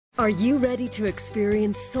Are you ready to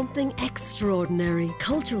experience something extraordinary?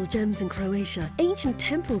 Cultural gems in Croatia, ancient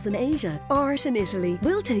temples in Asia, art in Italy.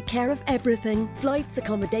 We'll take care of everything. Flights,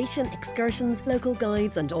 accommodation, excursions, local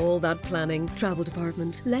guides and all that planning. Travel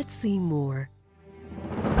department, let's see more.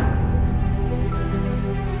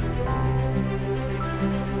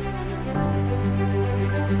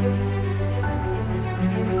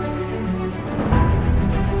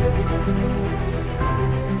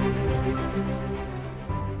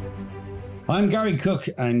 I'm Gary Cooke,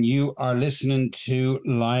 and you are listening to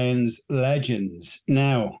Lions Legends.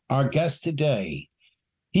 Now, our guest today,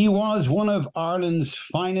 he was one of Ireland's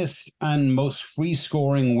finest and most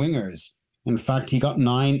free-scoring wingers. In fact, he got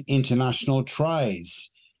 9 international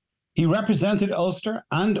tries. He represented Ulster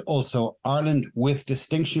and also Ireland with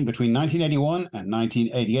distinction between 1981 and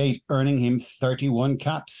 1988, earning him 31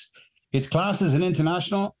 caps. His class as an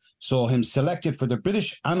international saw him selected for the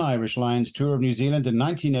British and Irish Lions tour of New Zealand in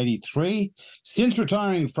 1983. Since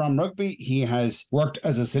retiring from rugby, he has worked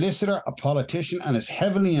as a solicitor, a politician, and is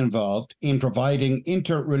heavily involved in providing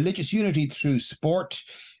inter-religious unity through sport.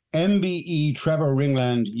 MBE Trevor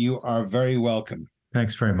Ringland, you are very welcome.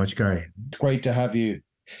 Thanks very much, Gary. Great to have you.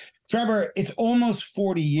 Trevor, it's almost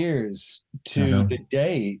 40 years to the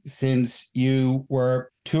day since you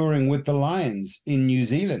were touring with the Lions in New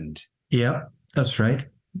Zealand. Yeah, that's right.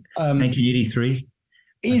 1983.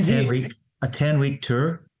 Is a 10-week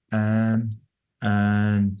tour, and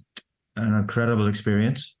an incredible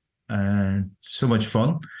experience, and so much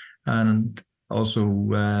fun, and also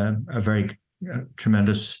a very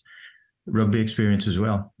tremendous rugby experience as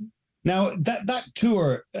well. Now, that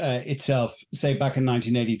tour itself, say back in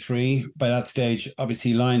 1983, by that stage,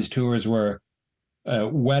 obviously Lions tours were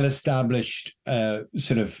well established,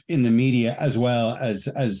 sort of in the media as well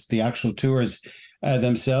as the actual tours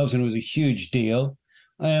themselves, and it was a huge deal.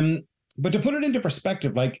 But to put it into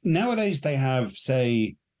perspective, like nowadays they have,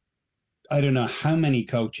 say, I don't know how many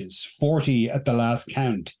coaches, 40 at the last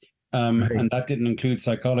count, right. And that didn't include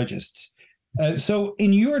psychologists. So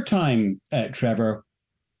in your time, Trevor,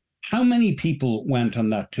 how many people went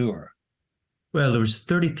on that tour? Well, there was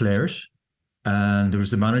 30 players, and there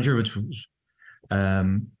was the manager, which was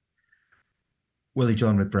Willie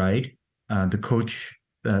John McBride, and the coach,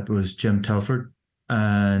 that was Jim Telford,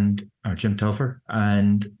 and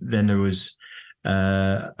then there was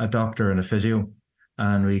a doctor and a physio,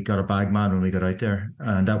 and we got a bagman when we got out there,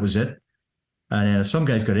 and that was it. And then if some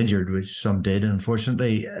guys got injured, which some did,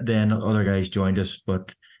 unfortunately, then other guys joined us.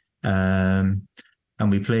 But and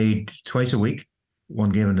we played twice a week,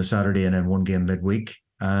 one game on the Saturday and then one game midweek.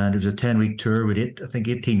 And it was a 10-week tour. We did, I think,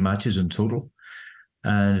 18 matches in total.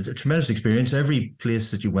 And a tremendous experience. Every place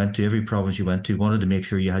that you went to, every province you went to, wanted to make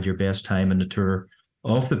sure you had your best time in the tour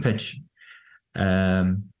off the pitch.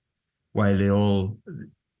 While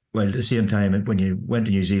at the same time, when you went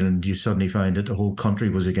to New Zealand, you suddenly found that the whole country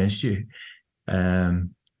was against you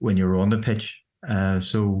when you were on the pitch.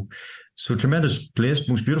 So tremendous place,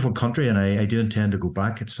 most beautiful country, and I do intend to go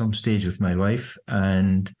back at some stage with my wife,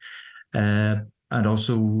 and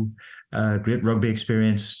also great rugby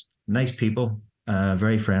experience, nice people.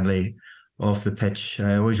 Very friendly off the pitch.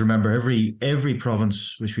 I always remember every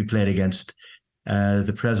province which we played against,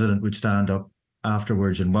 the president would stand up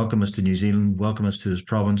afterwards and welcome us to New Zealand, welcome us to his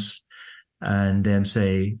province, and then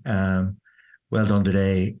say, well done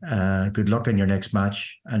today, good luck in your next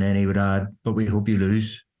match. And then he would add, but we hope you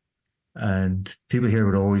lose. And people here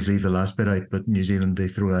would always leave the last bit out, but New Zealand, they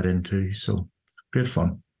throw that in too. So great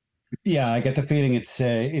fun. Yeah, I get the feeling it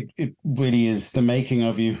really is the making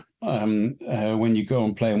of you when you go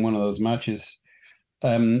and play in one of those matches.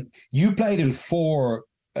 You played in four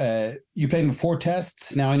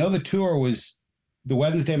tests. Now I know the tour was the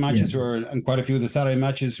Wednesday matches were, and quite a few of the Saturday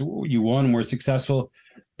matches you won and were successful.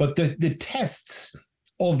 But the tests,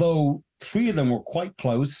 although 3 of them were quite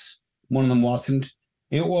close, one of them wasn't.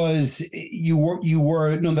 It was you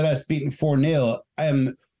were nonetheless beaten 4-0.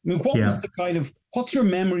 What's your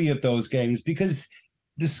memory of those games? Because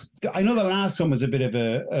I know the last one was a bit of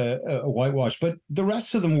a whitewash, but the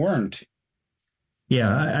rest of them weren't. Yeah,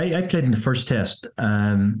 I played in the first test,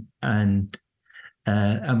 and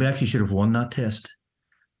we actually should have won that test.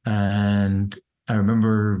 And I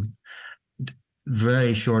remember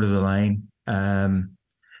very short of the line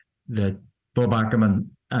that Bob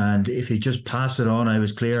Ackerman, and if he just passed it on, I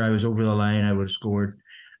was clear, I was over the line, I would have scored.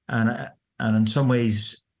 And in some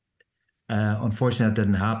ways, unfortunately, that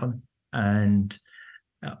didn't happen. And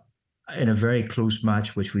in a very close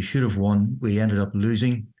match, which we should have won, we ended up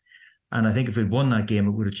losing. And I think if we'd won that game,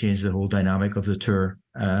 it would have changed the whole dynamic of the tour.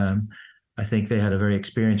 I think they had a very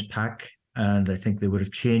experienced pack. And I think they would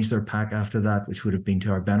have changed their pack after that, which would have been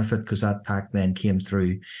to our benefit, because that pack then came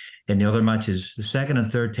through in the other matches. The second and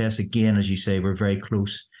third test, again, as you say, were very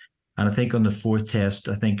close. And I think on the fourth test,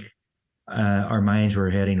 I think our minds were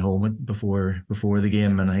heading home before the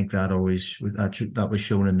game. And I think that was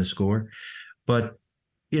shown in the score. But,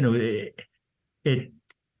 you know, it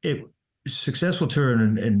successful tour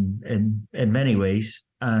in many ways.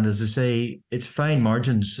 And as I say, it's fine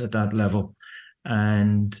margins at that level.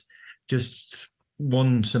 And just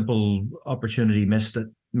one simple opportunity missed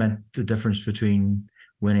that meant the difference between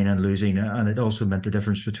winning and losing. And it also meant the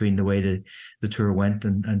difference between the way the tour went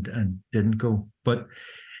and didn't go. But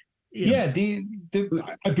yeah,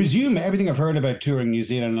 I presume everything I've heard about touring New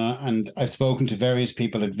Zealand, and I've spoken to various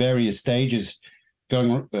people at various stages,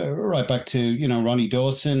 going right back to, you know, Ronnie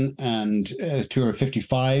Dawson and tour of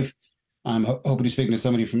 55. I'm hoping to be speaking to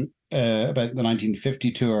somebody from about the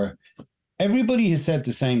 1950 tour. Everybody has said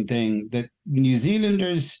the same thing, that New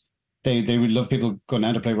Zealanders, they would love people going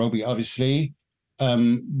out to play rugby, obviously,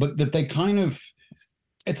 but that they kind of,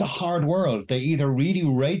 it's a hard world. They either really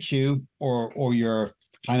rate you or you're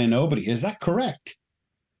kind of nobody. Is that correct?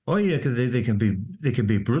 Oh yeah, because they can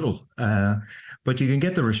be brutal, but you can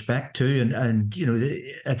get the respect too, and you know,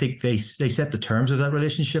 I think they set the terms of that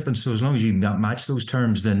relationship, and so as long as you match those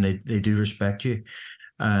terms, then they do respect you,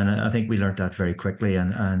 and I think we learned that very quickly,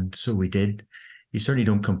 and so we did. You certainly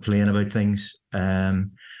don't complain about things,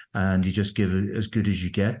 and you just give as good as you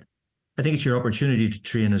get. I think it's your opportunity to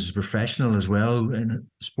train as a professional as well in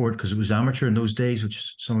sport, because it was amateur in those days,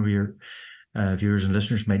 which some of your viewers and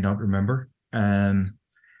listeners might not remember.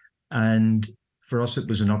 And for us, it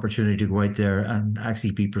was an opportunity to go out there and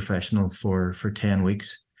actually be professional for 10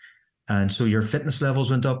 weeks. And so your fitness levels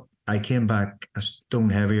went up. I came back a stone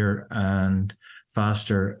heavier and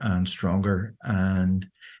faster and stronger. And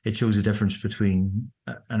it shows the difference between,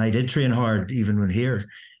 and I did train hard even when here,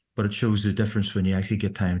 but it shows the difference when you actually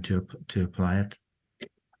get time to apply it.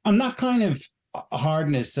 And that kind of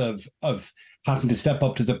hardness of having to step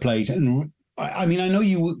up to the plate. And I mean, I know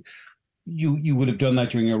you would have done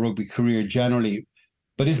that during your rugby career generally,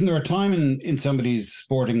 but isn't there a time in somebody's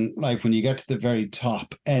sporting life when you get to the very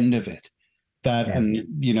top end of it that, yeah, and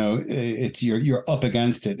you know, it's you're up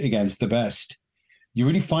against the best. You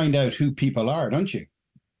really find out who people are, don't you?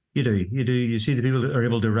 You do. You see the people that are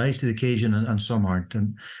able to rise to the occasion and some aren't,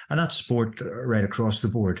 and that's sport right across the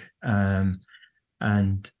board.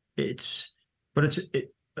 And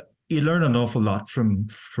you learn an awful lot from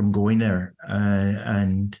going there,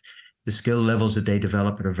 and the skill levels that they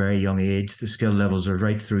develop at a very young age, the skill levels are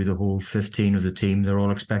right through the whole 15 of the team. They're all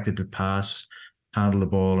expected to pass, handle the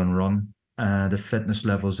ball and run, the fitness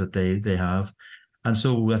levels that they have. And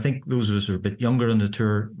so I think those of us who are a bit younger on the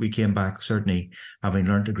tour, we came back certainly having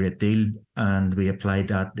learned a great deal, and we applied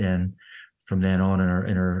that then from then on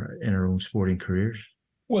in our own sporting careers.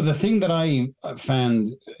 Well, the thing that I found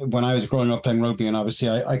when I was growing up playing rugby, and obviously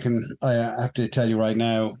I have to tell you right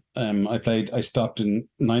now, I stopped in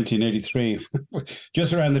 1983,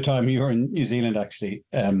 just around the time you were in New Zealand, actually.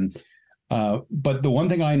 But the one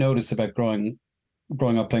thing I noticed about growing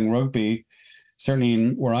up playing rugby,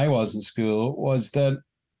 certainly where I was in school, was that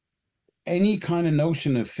any kind of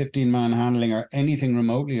notion of 15-man handling or anything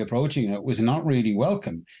remotely approaching it was not really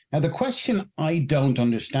welcome. Now, the question I don't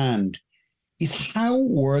understand is, how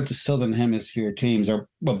were the Southern Hemisphere teams, or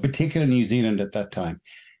well, particularly New Zealand at that time,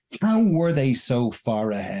 how were they so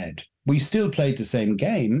far ahead? We still played the same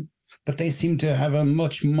game, but they seem to have a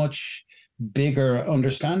much, much bigger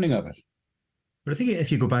understanding of it. But I think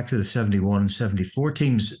if you go back to the 71 and 74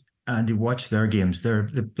 teams and you watch their games,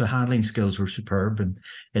 the handling skills were superb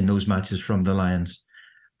in those matches from the Lions.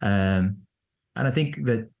 And I think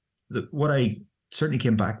that what I certainly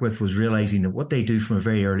came back with was realizing that what they do from a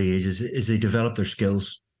very early age is they develop their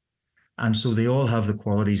skills. And so they all have the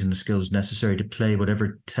qualities and the skills necessary to play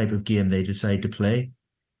whatever type of game they decide to play.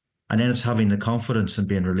 And then it's having the confidence and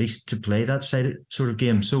being released to play that sort of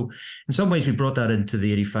game. So in some ways, we brought that into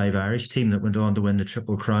the 85 Irish team that went on to win the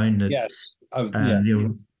Triple Crown. Yes. You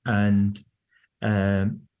know, and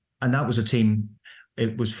that was a team,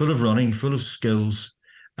 it was full of running, full of skills,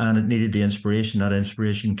 and it needed the inspiration. That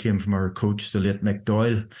inspiration came from our coach, the late Mick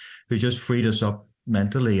Doyle, who just freed us up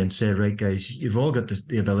mentally and said, right, guys, you've all got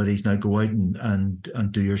the abilities, now go out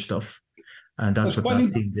and do your stuff. And that's what that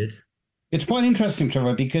team did. It's quite interesting,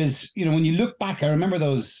 Trevor, because, you know, when you look back, I remember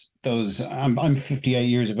those I'm 58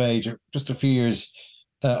 years of age, or just a few years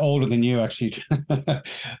older than you, actually.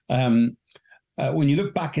 When you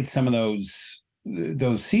look back at some of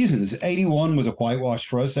those seasons, 81 was a whitewash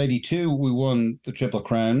for us. 82, we won the Triple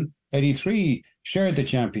Crown. 83 shared the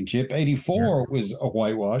championship. 84 was a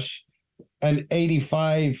whitewash. and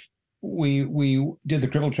 85 we did the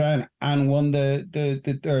Triple Crown and won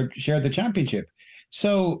or shared the championship.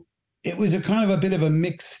 So it was a kind of a bit of a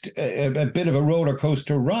mixed, a bit of a roller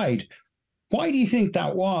coaster ride. Why do you think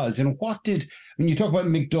that was? And when you talk about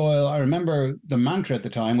Mick Doyle, I remember the mantra at the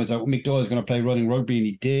time was that Mick Doyle is going to play running rugby, and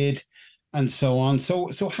he did, and so on. So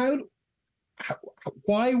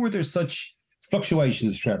why were there such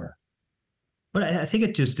fluctuations, Trevor? But I think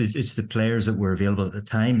it's the players that were available at the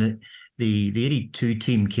time. That the 82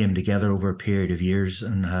 team came together over a period of years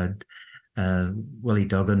and had Willie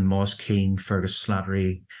Duggan, Moss Keane, Fergus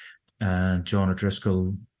Slattery, John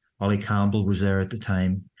O'Driscoll, Ollie Campbell was there at the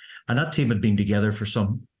time. And that team had been together for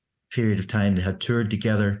some period of time. They had toured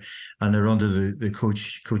together, and they're under the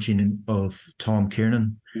coaching of Tom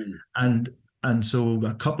Kiernan. And so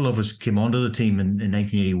a couple of us came onto the team in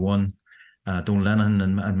 1981. Don Lennon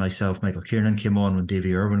and myself, Michael Kiernan, came on when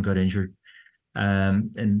Davy Irwin got injured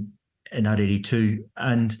in that 82.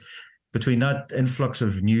 And between that influx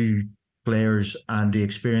of new players and the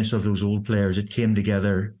experience of those old players, it came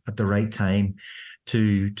together at the right time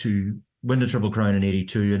to win the Triple Crown in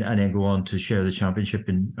 82 and then go on to share the championship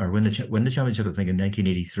win the championship, I think, in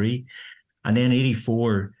 1983. And then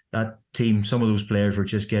 84, that team, some of those players were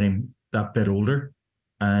just getting that bit older.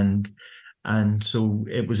 And so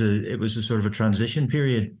it was a sort of a transition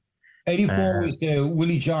period. 84 was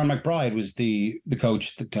Willie John McBride was the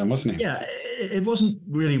coach at the time, wasn't he? Yeah, it wasn't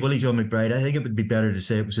really Willie John McBride. I think it would be better to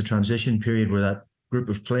say it was a transition period where that group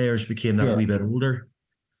of players became that wee bit older.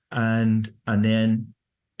 And then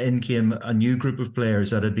in came a new group of players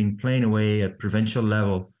that had been playing away at provincial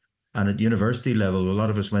level and at university level. A lot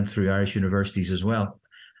of us went through Irish universities as well.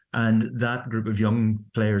 And that group of young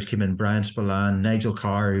players came in: Brian Spillane, Nigel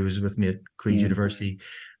Carr, who was with me at Queen's University,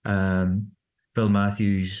 Phil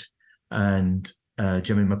Matthews, and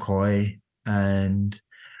Jimmy McCoy, and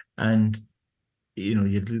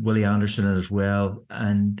you had Willie Anderson as well,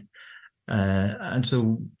 and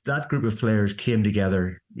so that group of players came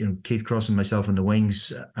together. Keith Cross and myself in the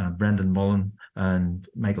wings, Brendan Mullen and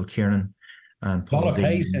Michael Kiernan, and Paul a lot of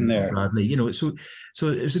pace in there. Bradley. So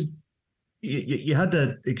it's you had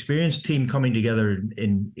that experienced team coming together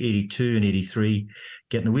in 82 and 83,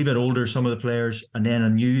 getting a wee bit older, some of the players, and then a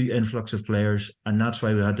new influx of players. And that's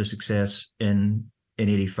why we had the success in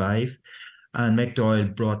 85. And Mick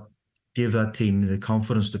Doyle gave that team the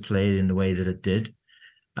confidence to play in the way that it did.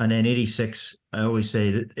 And then 86, I always say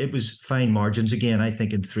that it was fine margins again. I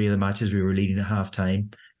think in 3 of the matches we were leading at half time.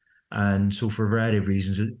 And so for a variety of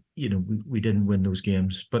reasons, we didn't win those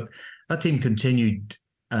games. But that team continued.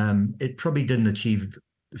 It probably didn't achieve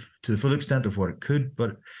to the full extent of what it could,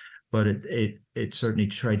 but it certainly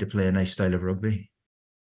tried to play a nice style of rugby.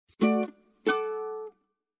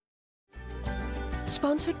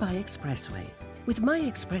 Sponsored by Expressway. With My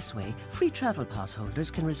Expressway, free travel pass holders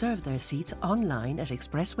can reserve their seats online at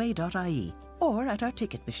expressway.ie or at our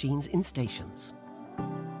ticket machines in stations.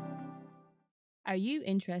 Are you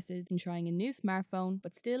interested in trying a new smartphone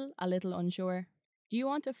but still a little unsure? Do you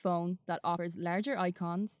want a phone that offers larger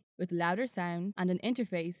icons, with louder sound and an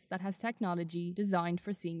interface that has technology designed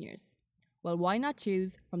for seniors? Well, why not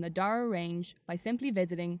choose from the Doro range by simply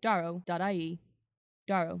visiting doro.ie.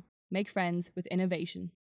 Doro, make friends with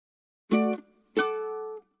innovation.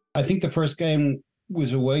 I think the first game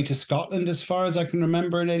was away to Scotland, as far as I can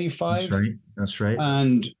remember, in 85. That's right.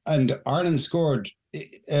 And Ireland scored.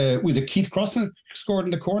 Was it Keith Crossan scored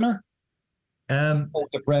in the corner?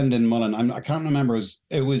 To Brendan Mullen. I can't remember.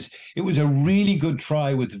 It was a really good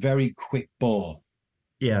try with very quick ball.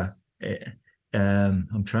 Yeah.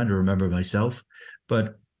 I'm trying to remember myself,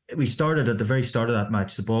 but we started at the very start of that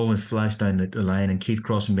match. The ball was flashed down the line and Keith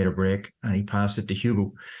Crossan made a break and he passed it to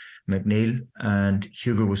Hugo McNeil, and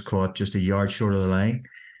Hugo was caught just a yard short of the line.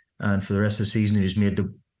 And for the rest of the season, he was made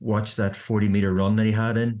to watch that 40-metre run that he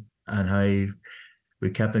had in, and how we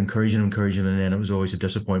kept encouraging him, and then it was always a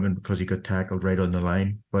disappointment because he got tackled right on the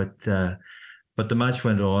line. But the match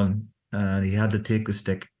went on, and he had to take the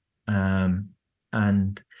stick. And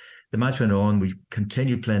the match went on. We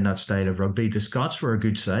continued playing that style of rugby. The Scots were a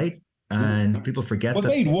good side, and people forget that.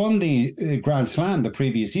 Well, they'd won the Grand Slam the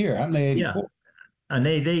previous year, hadn't they? Yeah, and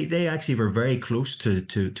they actually were very close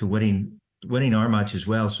to winning our match as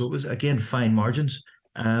well. So it was, again, fine margins,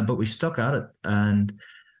 but we stuck at it, and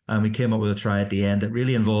we came up with a try at the end that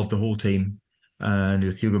really involved the whole team, and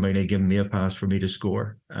with Hugo McNeil giving me a pass for me to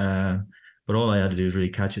score. But all I had to do was really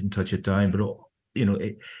catch it and touch it down. But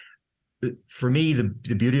for me,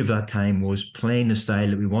 the beauty of that time was playing the style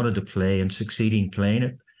that we wanted to play and succeeding playing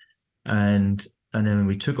it. And then when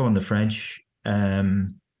we took on the French,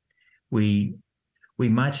 we we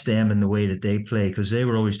matched them in the way that they play, because they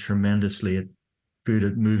were always tremendously good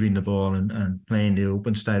at moving the ball and playing the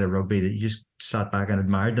open style of rugby that you just sat back and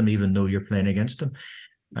admired them, even though you're playing against them.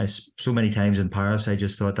 So many times in Paris, I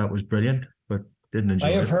just thought that was brilliant, but didn't enjoy it.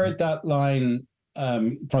 I have heard that line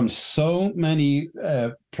from so many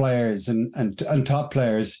players and top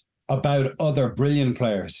players about other brilliant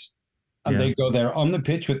players. And they go there on the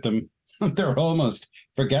pitch with them. They're almost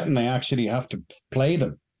forgetting they actually have to play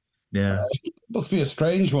them. Yeah. It must be a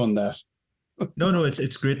strange one, that. No,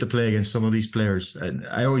 it's great to play against some of these players. And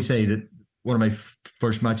I always say that one of my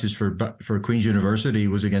first matches for Queen's University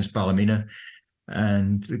was against Ballymena,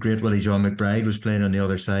 and the great Willie John McBride was playing on the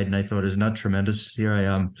other side, and I thought, isn't that tremendous? Here I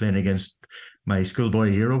am playing against my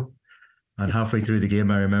schoolboy hero. And halfway through the game,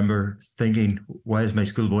 I remember thinking, why is my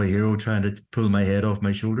schoolboy hero trying to pull my head off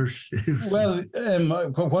my shoulders? Well,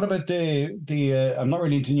 what about the I'm not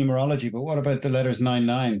really into numerology, but what about the letters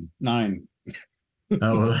 999?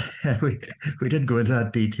 Oh, well, we didn't go into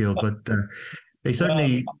that detail, but they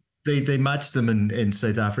certainly they matched them in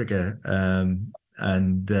South Africa,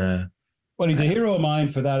 well, he's a hero of mine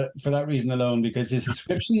for that reason alone, because his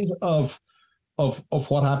descriptions of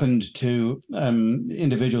what happened to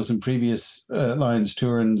individuals in previous Lions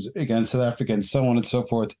tours against South Africa and so on and so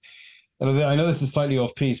forth. And I know this is slightly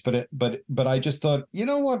off piece, but I just thought, you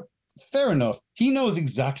know what? Fair enough. He knows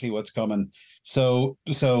exactly what's coming. So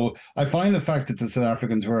I find the fact that the South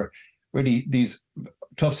Africans were really, these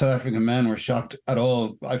tough South African men were shocked at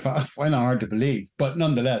all. I find that hard to believe, but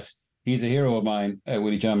nonetheless, he's a hero of mine,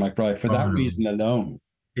 Willie John McBride, for that reason alone.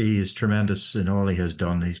 He is tremendous in all he has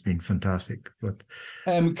done. He's been fantastic. But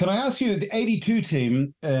can I ask you, the 82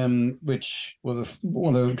 team, which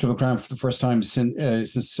won the Triple Crown for the first time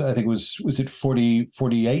since I think was it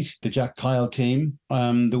 48, the Jack Kyle team.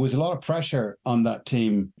 There was a lot of pressure on that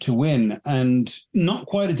team to win, and not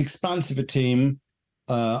quite as expansive a team.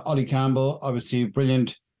 Ollie Campbell, obviously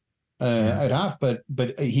brilliant at half, but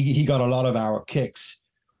he got a lot of our kicks.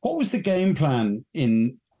 What was the game plan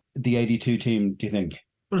in the 82 team, do you think?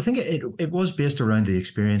 Well, I think it was based around the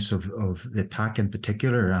experience of the pack in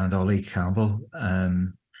particular and Ollie Campbell,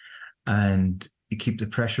 and you keep the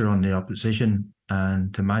pressure on the opposition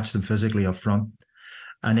and to match them physically up front.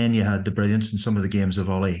 And then you had the brilliance in some of the games of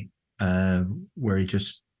Ollie, where he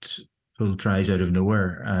just pulled tries out of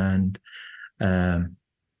nowhere. And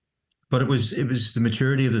but it was the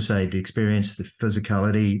maturity of the side, the experience, the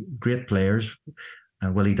physicality, great players,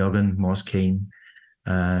 Willie Duggan, Moss Keane,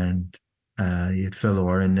 and you had Phil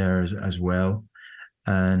Orr in there as well,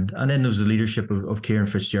 and then there was the leadership of Kieran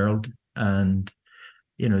Fitzgerald, and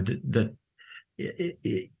he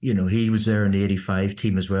was there in the 85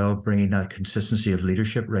 team as well, bringing that consistency of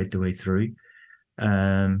leadership right the way through.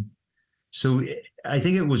 So I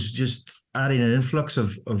think it was just adding an influx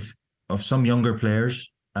of some younger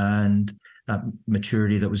players and that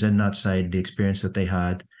maturity that was in that side, the experience that they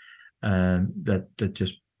had, that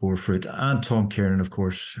just bore fruit. And Tom Kiernan, of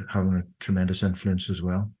course, having a tremendous influence as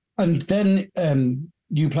well. And then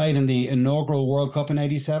you played in the inaugural World Cup in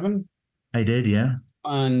 87? I did, yeah.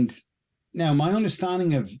 And now my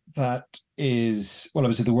understanding of that is, well,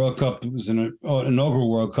 obviously the World Cup, it was an inaugural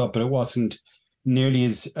World Cup, but it wasn't nearly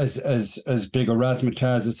as big a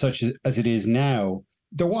razzmatazz as such as it is now.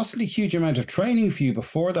 There wasn't a huge amount of training for you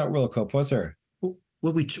before that World Cup, was there?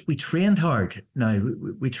 Well, we trained hard. Now,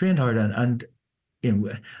 we trained hard, and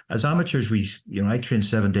as amateurs, I trained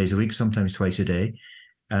 7 days a week, sometimes twice a day,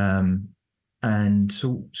 and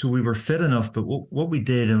so we were fit enough. But what we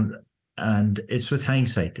did, and it's with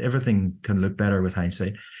hindsight, everything can look better with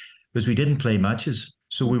hindsight, was we didn't play matches.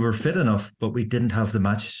 So we were fit enough, but we didn't have the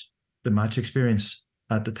match experience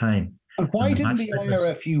at the time. And why didn't the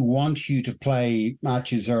IRFU want you to play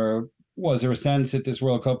matches, or was there a sense that this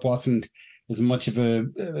World Cup wasn't as much of a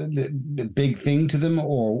big thing to them,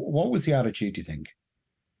 or what was the attitude, do you think?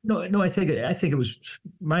 No, I think it was,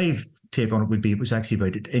 my take on it was actually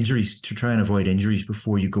about injuries, to try and avoid injuries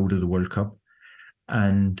before you go to the World Cup.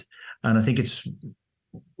 And I think it's,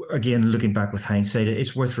 again, looking back with hindsight,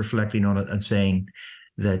 it's worth reflecting on it and saying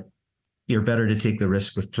that you're better to take the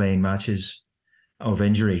risk with playing matches of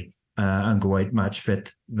injury and go out match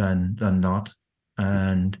fit than not.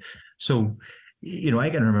 And so, I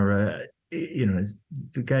can remember,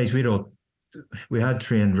 the guys, we had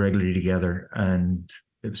trained regularly together, and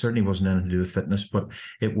it certainly wasn't anything to do with fitness, but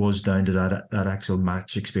it was down to that actual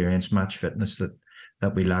match experience, match fitness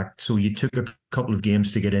that we lacked. So you took a couple of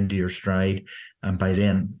games to get into your stride, and by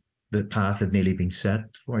then the path had nearly been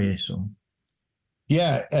set for you. So,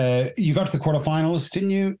 yeah, you got to the quarterfinals,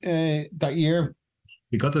 didn't you, that year?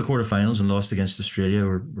 We got to the quarterfinals and lost against Australia. We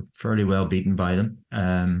were fairly well beaten by them.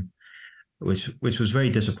 which was very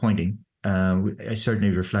disappointing. I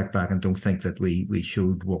certainly reflect back and don't think that we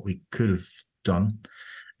showed what we could have done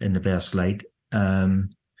in the best light.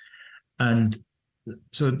 And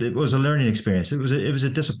so it was a learning experience. It was a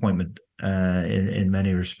disappointment in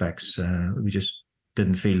many respects. We just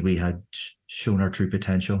didn't feel we had shown our true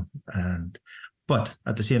potential. But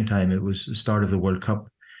at the same time, it was the start of the World Cup.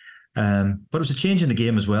 But it was a change in the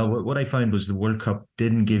game as well. What I found was the World Cup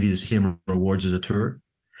didn't give you the same rewards as a tour,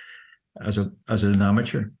 as an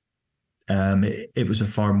amateur. It was a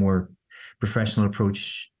far more professional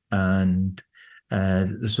approach, and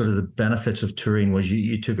the sort of the benefits of touring was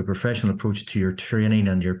you took a professional approach to your training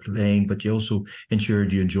and your playing, but you also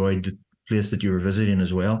ensured you enjoyed the place that you were visiting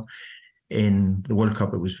as well. In the World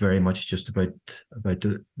Cup, it was very much just about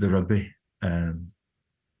the rugby.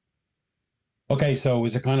 Okay, so it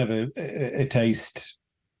was a kind of a taste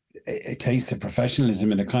of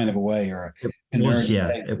professionalism in a kind of a way, or it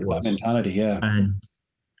was mentality, yeah. And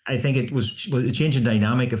I think it was a change in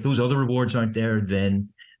dynamic. If those other rewards aren't there, then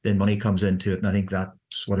money comes into it, and I think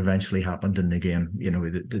that's what eventually happened in the game. You know,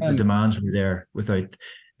 the demands were there without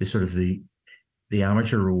the sort of the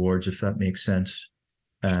amateur rewards, if that makes sense.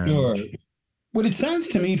 Sure. Well, it sounds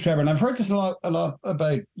to me, Trevor, and I've heard this a lot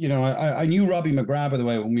about. You know, I knew Robbie McGrath, by the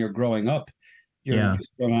way, when we were growing up.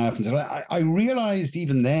 I realized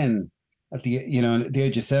even then, at the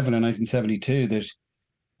age of 7 in 1972,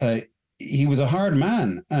 that he was a hard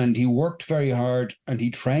man, and he worked very hard, and he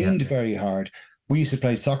trained very hard. We used to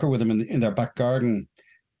play soccer with him in their back garden,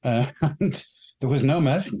 and there was no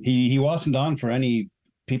messing. He wasn't on for any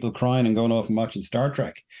people crying and going off and watching Star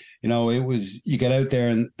Trek. You know, it was, you get out there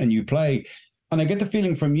and you play. And I get the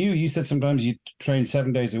feeling from you, you said sometimes you train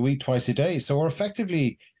 7 days a week, twice a day. So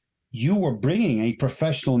effectively, you were bringing a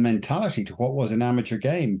professional mentality to what was an amateur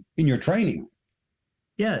game in your training.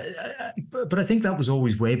 Yeah, but I think that was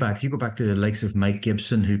always way back. You go back to the likes of Mike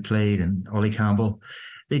Gibson, who played, and Ollie Campbell.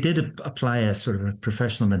 They did apply a sort of a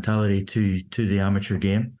professional mentality to the amateur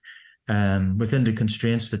game, within the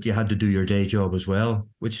constraints that you had to do your day job as well,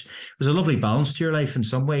 which was a lovely balance to your life in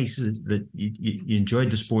some ways, that you enjoyed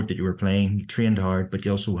the sport that you were playing, you trained hard, but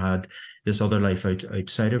you also had this other life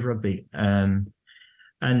outside of rugby.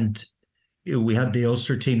 And you know, we had the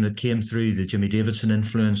Ulster team that came through the Jimmy Davidson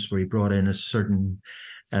influence, where he brought in a certain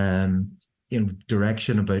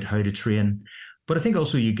direction about how to train. But I think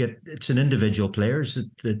also it's an individual players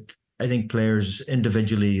that I think players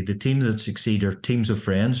individually, the teams that succeed are teams of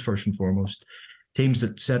friends first and foremost, teams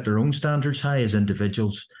that set their own standards high as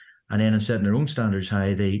individuals, and then in setting their own standards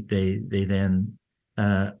high, they then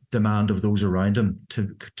demand of those around them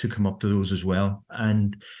to come up to those as well.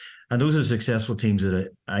 And those are the successful teams that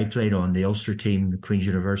I played on: the Ulster team, the Queen's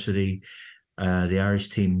University, the Irish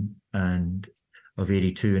team, and of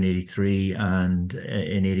 82 and 83, and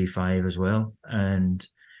in 85 as well. And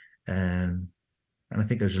I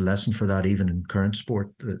think there's a lesson for that even in current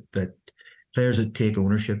sport, that players that take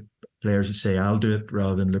ownership, players that say, I'll do it,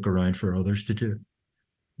 rather than look around for others to do it.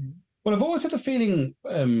 Well, I've always had the feeling,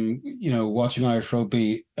 watching Irish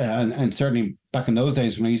rugby, and certainly back in those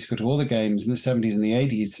days when I used to go to all the games in the 70s and the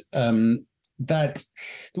 80s, that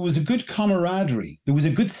there was a good camaraderie. There was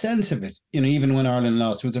a good sense of it, even when Ireland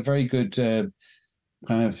lost. There was a very good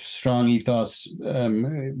kind of strong ethos,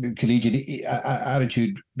 collegiate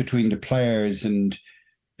attitude between the players, and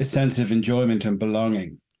a sense of enjoyment and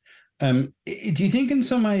belonging. Do you think in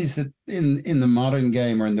some ways that in the modern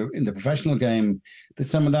game, or in the professional game, that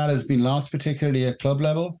some of that has been lost, particularly at club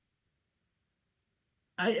level?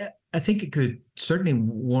 I think it could. Certainly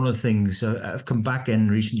one of the things, I've come back in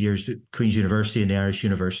recent years to Queen's University and the Irish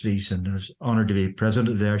universities, and I was honoured to be president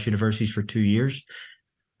of the Irish universities for 2 years.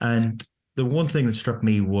 And the one thing that struck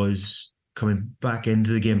me was, coming back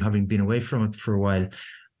into the game, having been away from it for a while,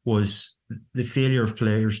 was the failure of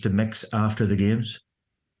players to mix after the games.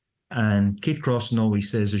 And Keith Crossan always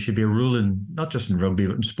says there should be a rule, not just in rugby,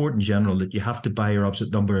 but in sport in general, that you have to buy your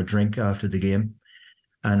opposite number a drink after the game.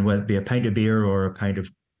 And whether it be a pint of beer or a pint of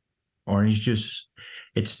orange juice,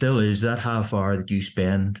 it still is that half hour that you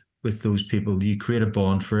spend with those people. You create a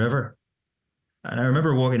bond forever. And I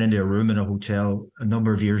remember walking into a room in a hotel a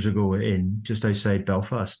number of years ago in just outside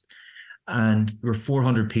Belfast, and there were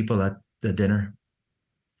 400 people at the dinner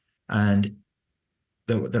and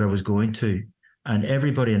that I was going to. And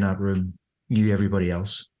everybody in that room knew everybody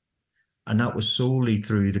else. And that was solely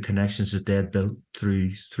through the connections that they had built through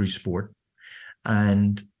sport.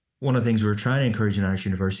 And one of the things we were trying to encourage in Irish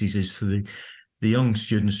universities is for the young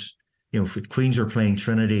students, if Queen's are playing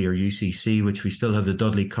Trinity or UCC, which we still have the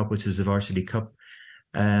Dudley Cup, which is the varsity cup,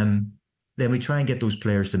 then we try and get those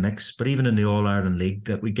players to mix. But even in the All-Ireland League,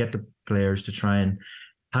 that we get the players to try and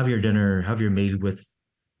have your dinner, have your meal with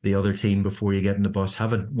the other team before you get in the bus,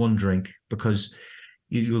 have one drink, because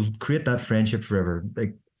you'll create that friendship forever.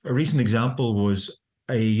 Like a recent example was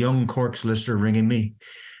a young Cork solicitor ringing me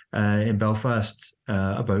in Belfast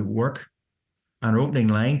about work. And her opening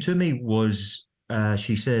line to me was,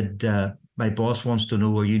 she said, my boss wants to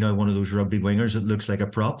know, are you now one of those rugby wingers that looks like a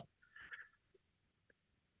prop?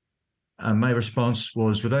 And my response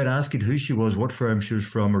was, without asking who she was, what firm she was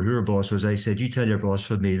from, or who her boss was, I said, you tell your boss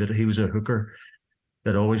for me that he was a hooker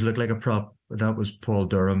that always looked like a prop. That was Paul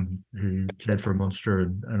Durham, who played for Munster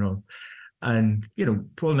and all. And, you know,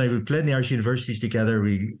 Paul and I, we played in the Irish universities together.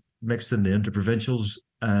 We mixed in the interprovincials,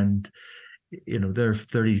 and, you know, they're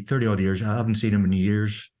 30 odd years. I haven't seen him in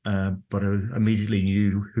years, but I immediately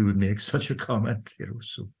knew who would make such a comment, you know.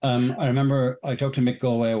 So I remember I talked to Mick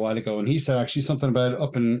Galway a while ago, and he said actually something about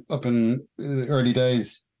up in the early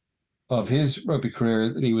days of his rugby career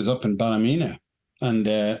that he was up in Ballymena,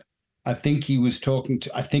 and I think he was talking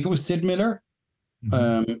to, I think it was Sid Miller,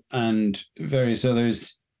 and various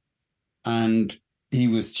others, and he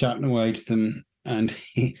was chatting away to them, and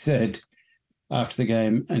he said after the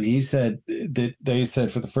game, and he said that they said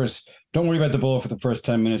don't worry about the ball for the first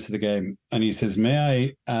 10 minutes of the game. And he says, may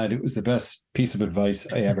I add, it was the best piece of advice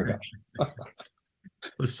I ever got.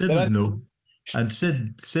 Well, Sid would know. And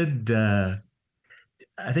Sid, I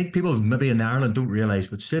think people maybe in Ireland don't realise,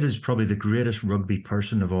 but Sid is probably the greatest rugby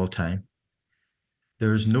person of all time.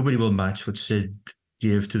 There's nobody will match what Sid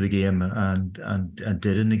gave to the game and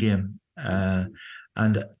did in the game.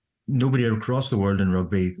 And nobody across the world in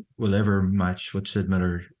rugby will ever match what Sid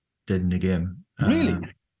Miller did in the game. Really?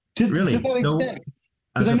 Really? To that extent?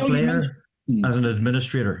 As a player, as an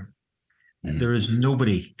administrator, there is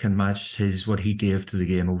nobody can match what he gave to the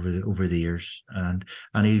game over the years. And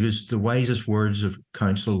he was the wisest words of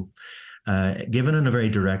counsel, given in a very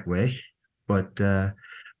direct way, but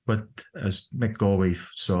as Mick Galway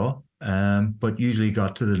saw, but usually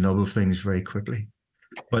got to the nub of things very quickly.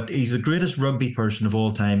 But he's the greatest rugby person of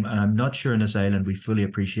all time, and I'm not sure in this island we fully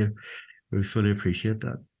appreciate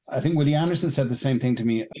that. I think Willie Anderson said the same thing to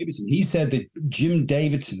me. He said that Jim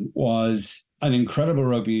Davidson was an incredible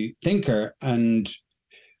rugby thinker and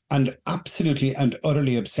absolutely and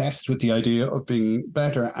utterly obsessed with the idea of being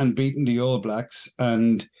better and beating the All Blacks,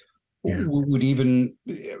 and would even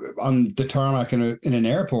on the tarmac in an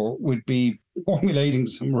airport would be formulating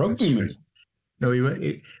some rugby moves. No,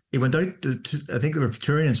 he went out to, I think they were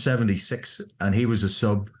touring in '76, and he was a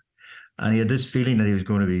sub, and he had this feeling that he was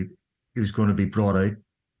going to be brought out,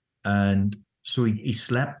 and so he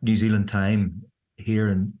slept New Zealand time here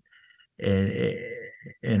in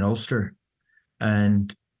Ulster,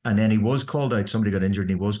 and then he was called out. Somebody got injured,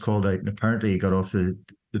 and he was called out, and apparently he got off the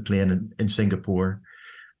plane in Singapore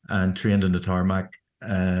and trained on the tarmac,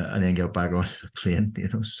 and then got back on the plane. You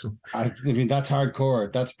know, so I mean that's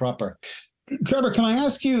hardcore. That's proper. Trevor, can I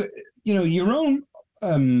ask you, your own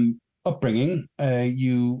upbringing?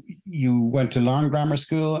 You went to Larne Grammar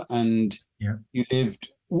School, and you lived.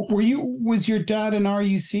 Was your dad an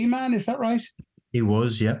RUC man? Is that right? He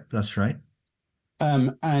was. Yeah, that's right.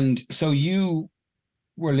 And so you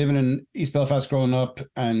were living in East Belfast growing up,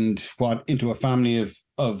 and into a family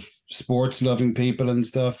of sports loving people and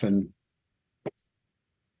stuff, and.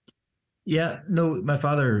 Yeah, no, my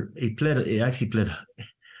father, he played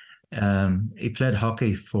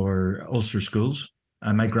hockey for Ulster schools,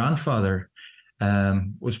 and my grandfather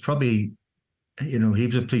was probably, he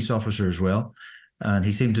was a police officer as well, and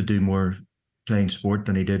he seemed to do more playing sport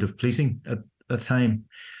than he did of policing at the time,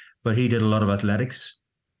 but he did a lot of athletics,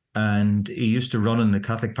 and he used to run in the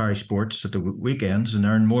Catholic parish sports at the weekends and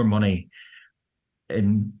earn more money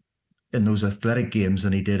in those athletic games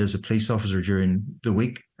than he did as a police officer during the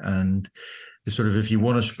week. And sort of, if you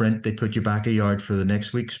won a sprint, they put you back a yard for the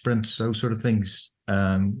next week's sprint, so sort of things.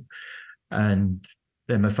 And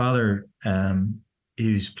then my father,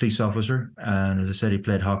 he was a police officer, and as I said, he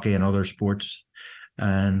played hockey and other sports.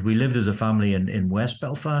 And we lived as a family in West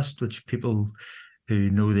Belfast, which people who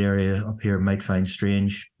know the area up here might find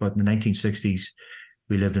strange. But in the 1960s,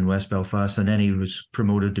 we lived in West Belfast, and then he was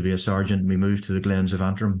promoted to be a sergeant. We moved to the Glens of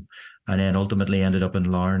Antrim, and then ultimately ended up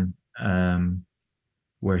in Larne,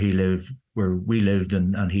 where we lived,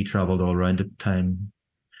 and he travelled all around the time,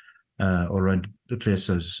 all around the place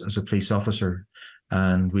as a police officer.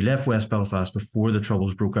 And we left West Belfast before the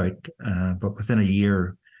Troubles broke out, but within a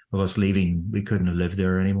year of us leaving, we couldn't have lived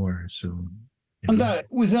there anymore. So. And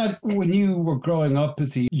was that when you were growing up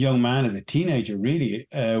as a young man, as a teenager, really?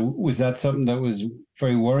 Was that something that was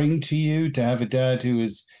very worrying to you, to have a dad who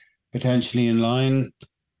was potentially in line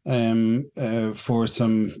for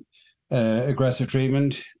some aggressive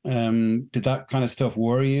treatment. Did that kind of stuff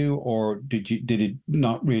worry you, or did it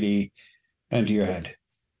not really enter your head?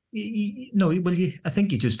 No, well, I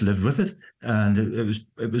think you just lived with it, and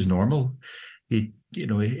it was normal. You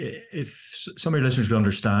know, if some of your listeners will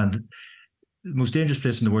understand, the most dangerous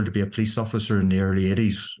place in the world to be a police officer in the early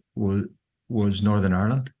 80s was Northern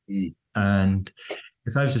Ireland. Mm. And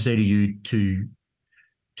if I was to say to you to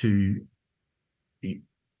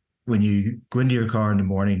when you go into your car in the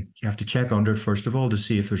morning, you have to check under it first of all to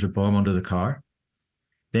see if there's a bomb under the car.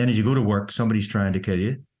 Then as you go to work, somebody's trying to kill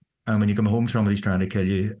you. And when you come home, somebody's trying to kill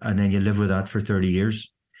you. And then you live with that for 30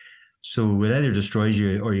 years. So it either destroys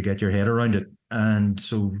you or you get your head around it. And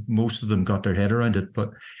so most of them got their head around it.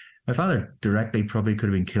 But my father directly probably could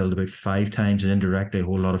have been killed about 5 times and indirectly a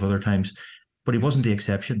whole lot of other times. But he wasn't the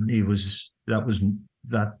exception. That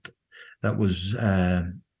was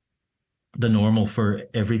the normal for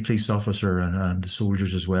every police officer and the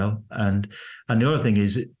soldiers as well. And the other thing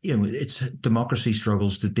is, you know, it's democracy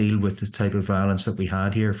struggles to deal with this type of violence that we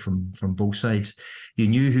had here from both sides. You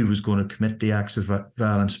knew who was going to commit the acts of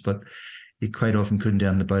violence, but you quite often couldn't do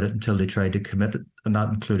anything about it until they tried to commit it. And that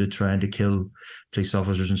included trying to kill police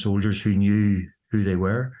officers and soldiers who knew who they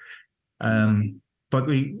were. But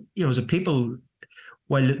we, you know, as a people,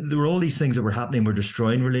 while there were all these things that were happening, we're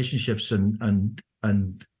destroying relationships and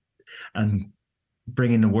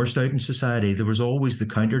bringing the worst out in society, there was always the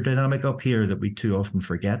counter dynamic up here that we too often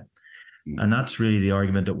forget. Mm. And that's really the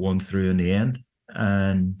argument that won through in the end.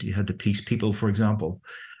 And you had the peace people, for example,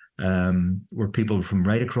 where people from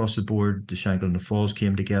right across the board, the Shankill and the Falls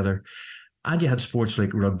came together. And you had sports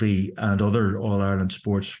like rugby and other All-Ireland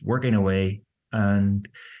sports working away and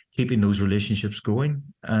keeping those relationships going.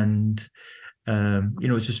 And you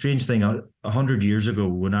know, it's a strange thing. 100 years ago,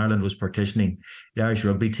 when Ireland was partitioning, the Irish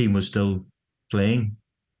rugby team was still playing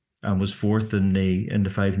and was 4th in the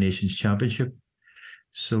Five Nations Championship.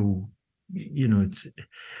 So, you know,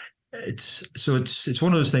 it's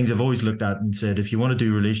one of those things I've always looked at and said, if you want to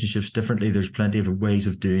do relationships differently, there's plenty of ways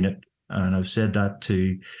of doing it. And I've said that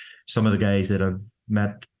to some of the guys that I've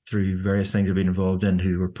met through various things I've been involved in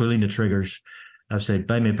who were pulling the triggers. I've said,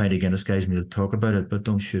 buy me a pint of Guinness, guys, and we'll talk about it, but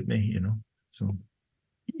don't shoot me, you know. So,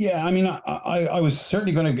 yeah, I mean, I was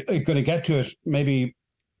certainly going to get to it, maybe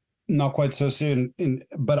not quite so soon,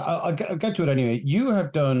 but I'll get to it anyway. You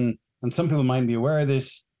have done, and some people might be aware of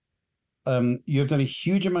this, you have done a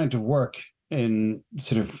huge amount of work in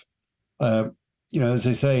sort of, you know, as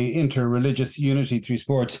they say, inter-religious unity through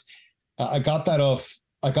sports. I got that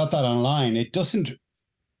online. It doesn't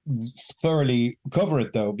thoroughly cover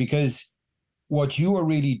it though, because what you are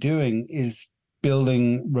really doing is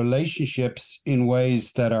building relationships in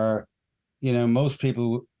ways that are, you know, most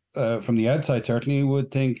people from the outside certainly would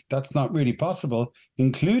think that's not really possible,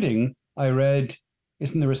 including, I read,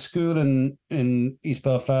 isn't there a school in East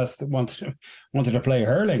Belfast that wanted to play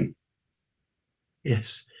hurling?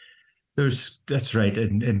 Yes, that's right,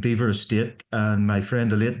 in Beaver Estate. And my friend,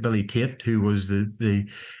 the late Billy Tate, who was the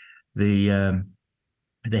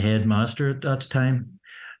headmaster at that time,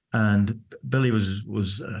 and Billy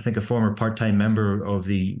was I think a former part-time member of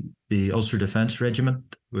the Ulster Defence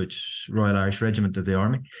Regiment, which Royal Irish Regiment of the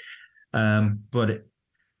Army. But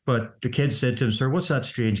the kids said to him, "Sir, what's that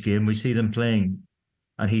strange game? We see them playing."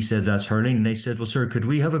 And he said, "That's hurling." And they said, "Well, sir, could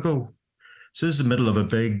we have a go?" So this is the middle of a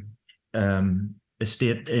big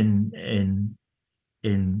estate in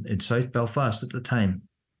South Belfast at the time.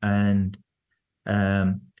 And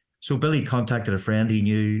so Billy contacted a friend he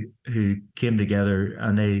knew who came together,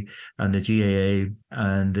 and the GAA,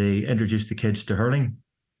 and they introduced the kids to hurling.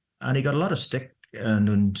 And he got a lot of stick, and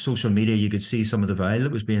on social media you could see some of the vile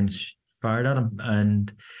that was being fired at him.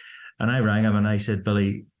 And I rang him and I said,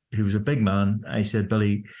 "Billy," who was a big man, I said,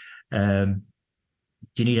 "Billy, do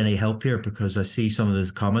you need any help here? Because I see some of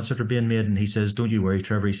the comments that are being made." And he says, "Don't you worry,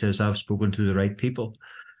 Trevor." He says, "I've spoken to the right people."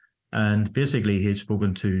 And basically he had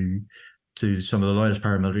spoken to some of the loyalist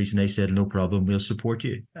paramilitaries, and they said, "No problem, we'll support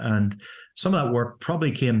you." And some of that work probably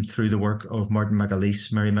came through the work of Martin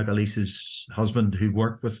McAleese, Mary McAleese's husband, who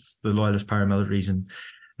worked with the loyalist paramilitaries and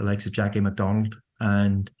the likes of Jackie MacDonald.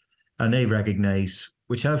 And they recognise,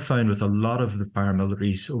 which I've found with a lot of the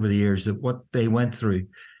paramilitaries over the years, that what they went through,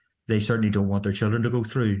 they certainly don't want their children to go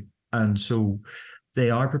through. And so they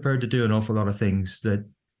are prepared to do an awful lot of things that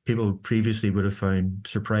people previously would have found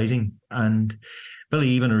surprising. And Billy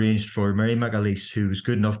even arranged for Mary McAleese, who was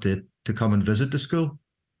good enough to come and visit the school,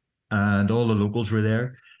 and all the locals were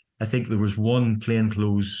there. I think there was one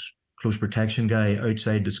plainclothes close protection guy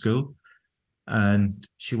outside the school, and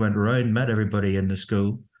she went around, met everybody in the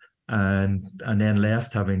school, and then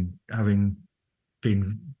left, having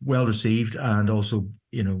been well received and also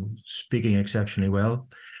speaking exceptionally well.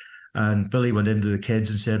 And Billy went into the kids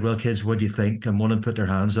and said, "Well, kids, what do you think?" And one of them put their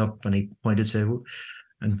hands up, and he pointed, said,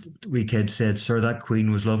 and we kids said, "Sir, that queen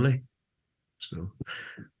was lovely." So,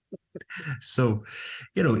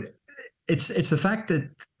 it's the fact that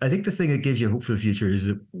I think the thing that gives you hope for the future is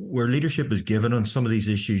that where leadership is given on some of these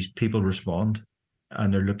issues, people respond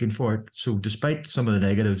and they're looking for it. So despite some of the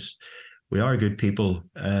negatives, we are good people.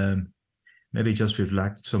 Maybe just we've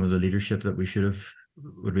lacked some of the leadership that we would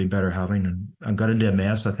have been better having, and got into a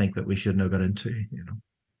mess, I think, that we shouldn't have got into,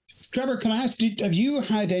 Trevor, can I ask, have you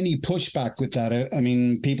had any pushback with that? I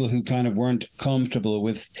mean, people who kind of weren't comfortable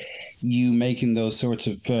with you making those sorts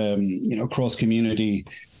of, cross-community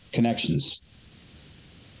connections?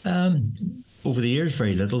 Over the years,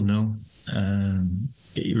 very little, no.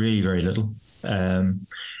 Really very little.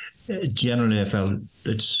 Generally, I felt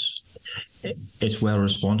it's well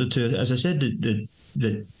responded to. As I said,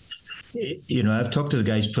 that I've talked to the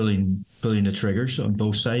guys pulling the triggers on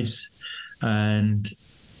both sides, and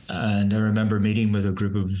I remember meeting with a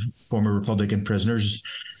group of former Republican prisoners,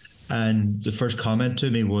 and the first comment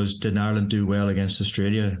to me was, "Didn't Ireland do well against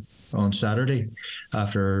Australia on Saturday?"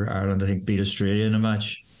 After Ireland, I think, beat Australia in a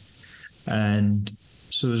match. And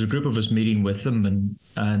so there's a group of us meeting with them,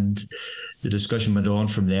 and the discussion went on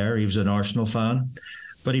from there. He was an Arsenal fan,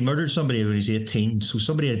 but he murdered somebody when he was 18. So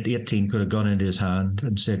somebody at 18 put a gun into his hand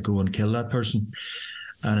and said, "Go and kill that person."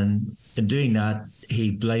 And in doing that,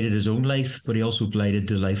 he blighted his own life, but he also blighted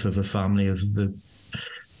the life of the family of the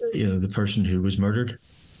person who was murdered.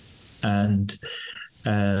 And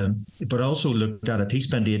but also looked at it. He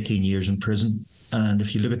spent 18 years in prison. And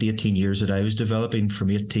if you look at the 18 years that I was developing from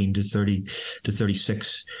 18 to 30 to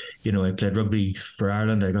 36, I played rugby for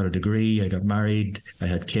Ireland. I got a degree. I got married. I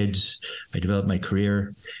had kids. I developed my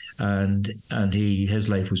career. And his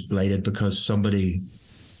life was blighted because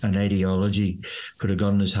an ideology, put a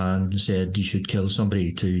gun in his hand and said, "You should kill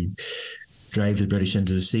somebody to drive the British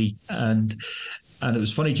into the sea." And it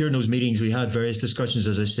was funny, during those meetings, we had various discussions.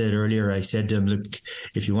 As I said earlier, I said to him, "Look,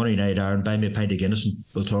 if you want to unite Ireland, buy me a pint of Guinness and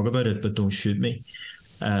we'll talk about it, but don't shoot me."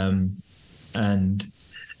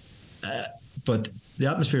 But the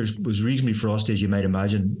atmosphere was reasonably frosty, as you might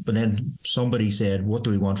imagine. But then somebody said, "What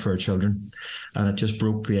do we want for our children?" And it just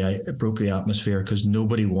broke the atmosphere, because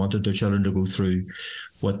nobody wanted their children to go through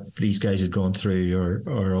what these guys had gone through,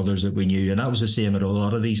 or others that we knew. And that was the same at a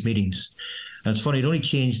lot of these meetings. And it's funny, the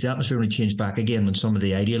atmosphere only changed back again when some of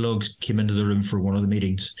the ideologues came into the room for one of the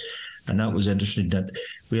meetings. And that was interesting, that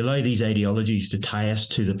we allow these ideologies to tie us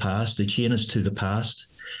to the past, they chain us to the past,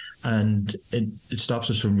 and it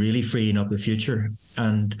stops us from really freeing up the future.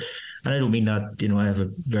 And I don't mean that, I have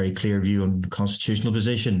a very clear view on the constitutional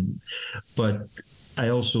position, but I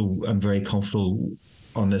also am very comfortable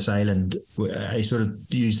on this island. I sort of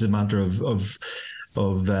use the mantra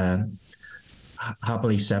of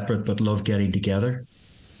happily separate but love getting together,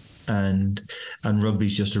 and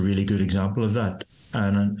rugby's just a really good example of that.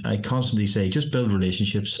 And I constantly say, just build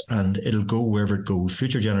relationships and it'll go wherever it goes.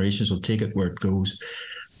 Future generations will take it where it goes,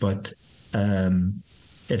 but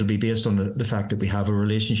it'll be based on the fact that we have a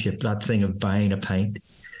relationship. That thing of buying a pint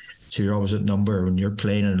to your opposite number when you're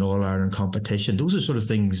playing in an All-Ireland competition, those are sort of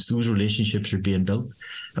things, those relationships are being built,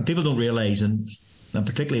 and people don't realise, and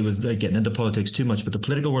particularly with getting into politics too much, but the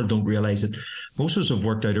political world don't realise that most of us have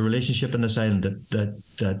worked out a relationship in this island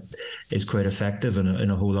that is quite effective in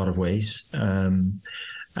a whole lot of ways.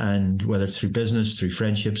 And whether it's through business, through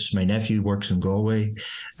friendships, my nephew works in Galway,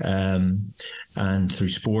 and through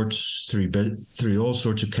sports, through all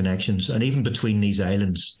sorts of connections, and even between these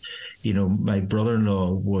islands. My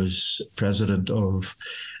brother-in-law was president of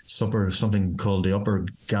something called the Upper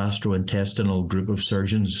Gastrointestinal Group of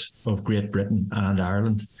Surgeons of Great Britain and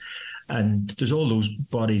Ireland. And there's all those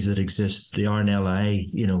bodies that exist. The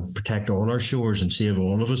RNLI, protect all our shores and save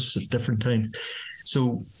all of us at different times.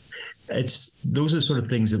 So those are the sort of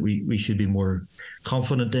things that we should be more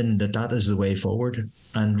confident in, that is the way forward.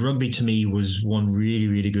 And rugby to me was one really,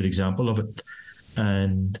 really good example of it.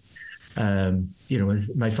 And,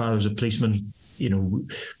 my father was a policeman.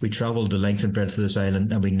 We travelled the length and breadth of this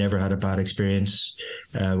island and we never had a bad experience.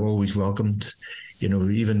 Always welcomed.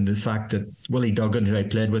 Even the fact that Willie Duggan, who I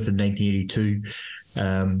played with in 1982,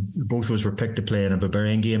 both of us were picked to play in a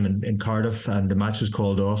Barbarian game in Cardiff, and the match was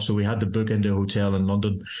called off. So we had to book into a hotel in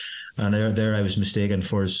London, and there I was mistaken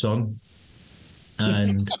for his son,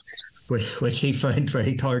 and which he found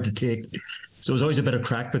very hard to take. So it was always a bit of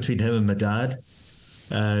crack between him and my dad.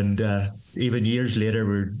 And even years later,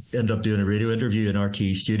 we ended up doing a radio interview in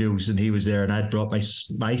RTE Studios, and he was there, and I'd brought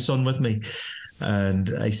my son with me.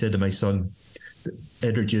 And I said to my son,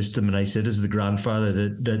 introduced him, and I said, "This is the grandfather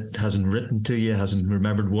that hasn't written to you, hasn't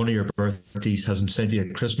remembered one of your birthdays, hasn't sent you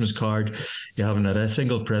a Christmas card, you haven't had a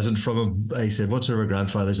single present from him." I said, "What sort of a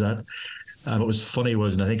grandfather is that?" And what was funny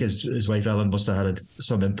was, and I think his wife Ellen must have had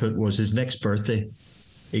some input, was his next birthday,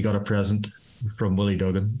 he got a present from Willie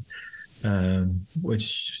Duggan,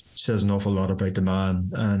 which says an awful lot about the man.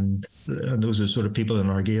 And those are sort of people in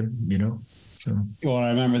our game, you know. So. Well, I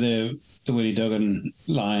remember the Willie Duggan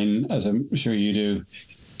line, as I'm sure you do.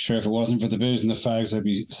 Sure, if it wasn't for the booze and the fags, I'd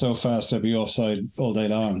be so fast I'd be offside all day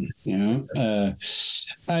long, you know.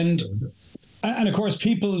 And of course,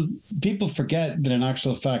 people forget that in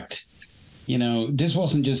actual fact, you know, this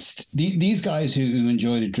wasn't just these guys who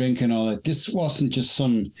enjoyed a drink and all that. This wasn't just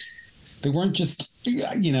they weren't just,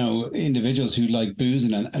 you know, individuals who liked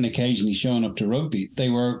boozing and occasionally showing up to rugby. They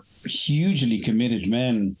were hugely committed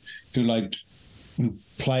men who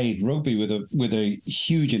played rugby with a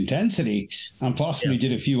huge intensity and possibly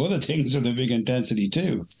did a few other things with a big intensity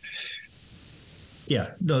too.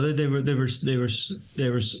 Yeah, no, they were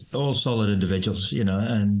all solid individuals, you know,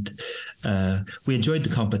 and we enjoyed the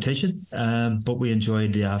competition, but we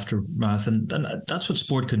enjoyed the aftermath, and that's what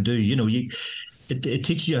sport can do. You know, it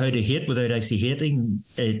teaches you how to hate without actually hating.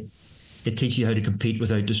 It teaches you how to compete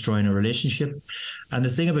without destroying a relationship. And the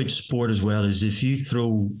thing about sport as well is, if you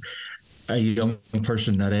throw a young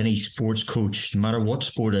person at any sports coach, no matter what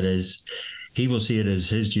sport it is, he will see it as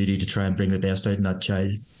his duty to try and bring the best out in that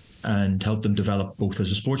child and help them develop both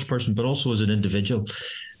as a sports person but also as an individual.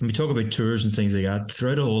 When we talk about tours and things like that,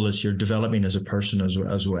 throughout all this, you're developing as a person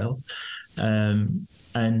as well. And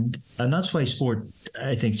that's why sport,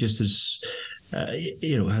 I think, just as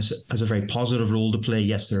you know, has a very positive role to play.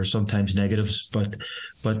 Yes, there are sometimes negatives, but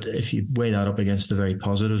if you weigh that up against the very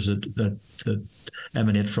positives that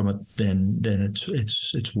emanate from it, then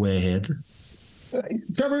it's way ahead.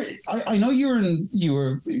 Trevor, I know you were in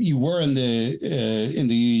the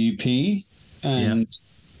UUP, and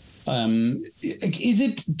is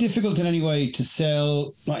it difficult in any way to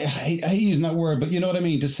sell? I hate using that word, but you know what I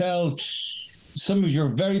mean, to sell some of your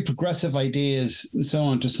very progressive ideas and so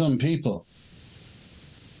on to some people?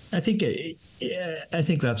 I think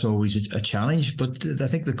that's always a challenge, but I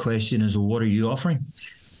think the question is, well, what are you offering?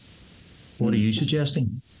 What are you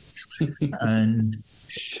suggesting? And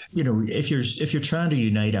you know, if you're trying to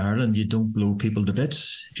unite Ireland, you don't blow people to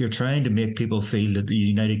bits. If you're trying to make people feel that the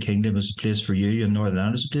United Kingdom is a place for you and Northern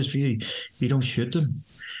Ireland is a place for you, you don't shoot them.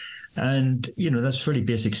 And you know, that's fairly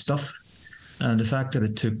basic stuff. And the fact that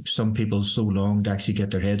it took some people so long to actually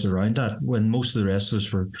get their heads around that, when most of the rest of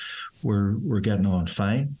us were getting on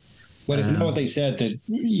fine. Well, isn't that what they said, that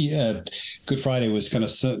Good Friday was kind of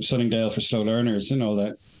Sunningdale for slow learners and all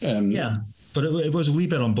that? Yeah, but it was a wee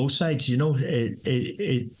bit on both sides, you know.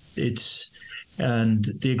 It's and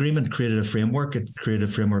the agreement created a framework. It created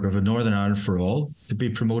a framework of a Northern Ireland for all to be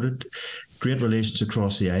promoted, great relations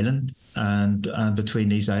across the island and between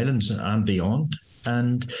these islands and beyond.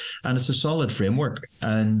 And it's a solid framework,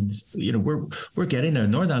 and you know, we're getting there.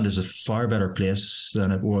 Northern Ireland is a far better place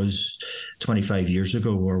than it was 25 years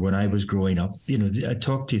ago or when I was growing up. You know, I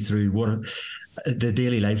talked you through what the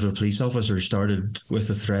daily life of a police officer started with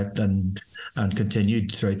a threat and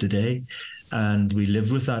continued throughout the day, and we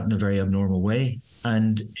lived with that in a very abnormal way.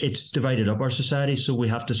 And it's divided up our society, so we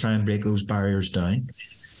have to try and break those barriers down.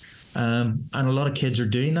 And a lot of kids are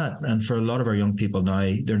doing that. And for a lot of our young people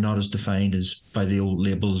now, they're not as defined as by the old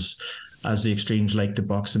labels as the extremes like to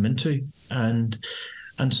box them into. And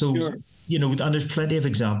so, sure. You know, and there's plenty of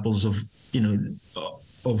examples of, you know,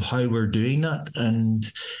 of how we're doing that. And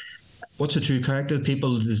what's a true character of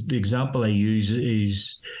people? The example I use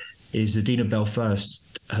is the Dean of Belfast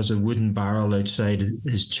has a wooden barrel outside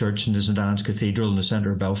his church in the St. Anne's Cathedral in the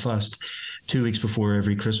centre of Belfast 2 weeks before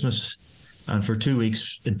every Christmas. And for 2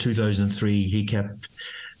 weeks in 2003, he kept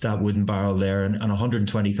that wooden barrel there, and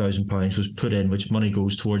 £120,000 was put in, which money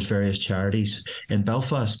goes towards various charities in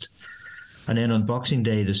Belfast. And then on Boxing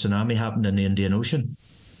Day, the tsunami happened in the Indian Ocean.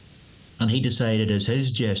 And he decided as his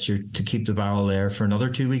gesture to keep the barrel there for another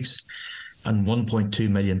 2 weeks. And £1.2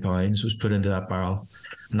 million was put into that barrel.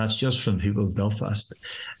 And that's just from people of Belfast.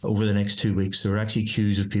 Over the next 2 weeks, there were actually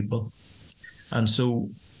queues of people. And so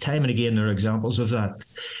time and again, there are examples of that.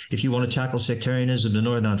 If you want to tackle sectarianism, the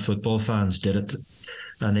Northern Ireland football fans did it.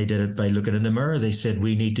 And they did it by looking in the mirror. They said,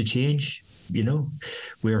 we need to change. You know,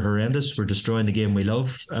 we're horrendous. We're destroying the game we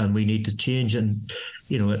love, and we need to change. And,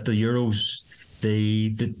 you know, at the Euros,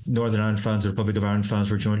 the Northern Ireland fans, the Republic of Ireland fans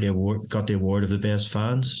were jointly got the award of the best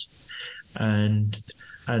fans. And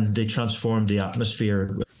they transformed the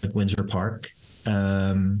atmosphere at Windsor Park.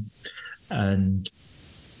 And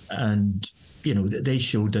they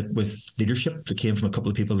showed that with leadership that came from a couple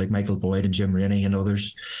of people like Michael Boyd and Jim Rainey and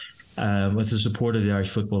others, with the support of the Irish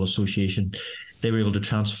Football Association, they were able to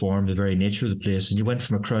transform the very nature of the place. And you went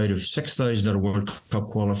from a crowd of 6,000 at a World Cup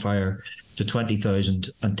qualifier to 20,000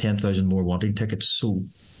 and 10,000 more wanting tickets. So,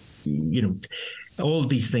 all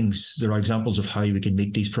these things, there are examples of how we can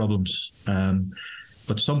meet these problems.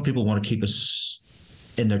 But some people want to keep us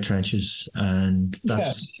in their trenches, and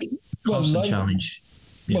that's a constant challenge.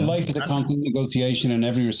 Well, life is a constant negotiation in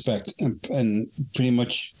every respect. And pretty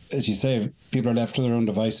much, as you say, if people are left to their own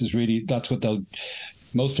devices, really, that's what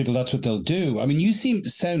most people, that's what they'll do. I mean, you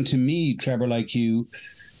sound to me, Trevor, like I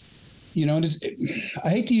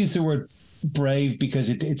hate to use the word brave because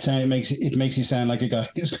it makes you sound like a guy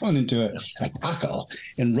who's going into a tackle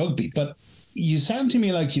in rugby. But you sound to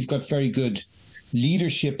me like you've got very good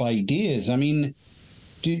leadership ideas. I mean,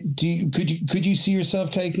 could you see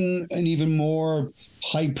yourself taking an even more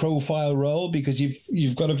high profile role because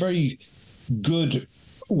you've got a very good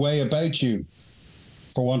way about you,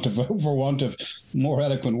 for want of more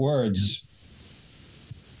eloquent words?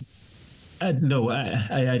 No,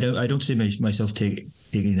 I don't see myself taking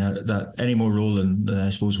that any more role than I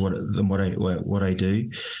suppose what I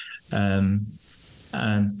do.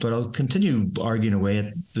 But I'll continue arguing away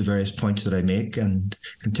at the various points that I make and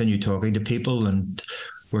continue talking to people, and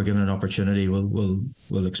we're given an opportunity,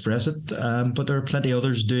 we'll express it. But there are plenty of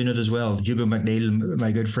others doing it as well. Hugo McNeil,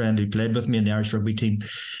 my good friend who played with me in the Irish rugby team,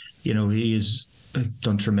 he has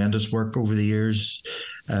done tremendous work over the years.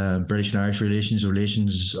 British and Irish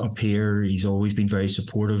relations up here. He's always been very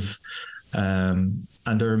supportive. And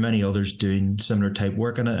there are many others doing similar type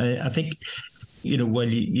work. And I think, while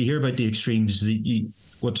you hear about the extremes,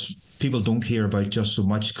 what people don't hear about just so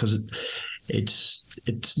much, because it's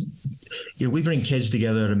we bring kids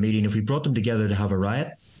together at a meeting. If we brought them together to have a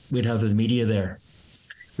riot, we'd have the media there.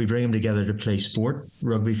 We bring them together to play sport,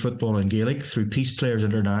 rugby, football and Gaelic through Peace Players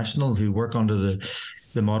International, who work under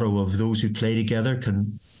the motto of those who play together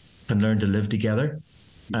can learn to live together.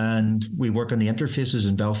 And we work on the interfaces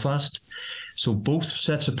in Belfast. So both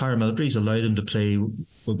sets of paramilitaries allow them to play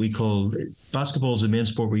what we call, basketball is the main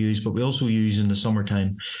sport we use, but we also use in the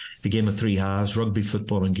summertime the game of three halves, rugby,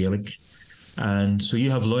 football and Gaelic. And so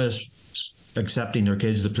you have loyalists accepting their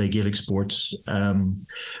kids to play Gaelic sports,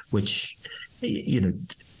 which,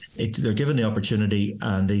 they're given the opportunity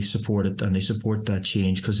and they support it and they support that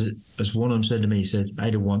change. Because as one of them said to me, he said,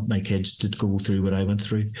 I don't want my kids to go through what I went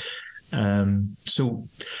through. So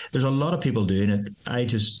there's a lot of people doing it. I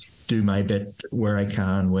just do my bit where I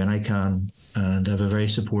can, when I can, and I have a very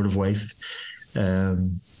supportive wife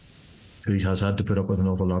who has had to put up with an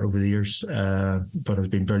awful lot over the years, but has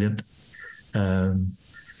been brilliant.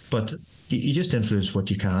 But you just influence what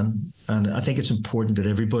you can, and I think it's important that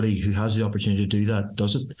everybody who has the opportunity to do that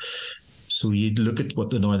does it. So you look at what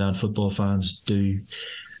the Northern Ireland football fans do,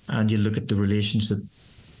 and you look at the relations that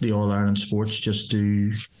the All Ireland sports just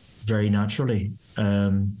do very naturally,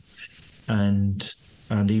 and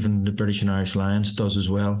even the British and Irish Lions does as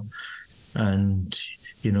well. And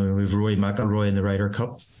we've Rory McIlroy in the Ryder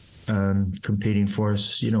Cup competing for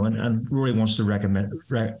us, and Rory wants to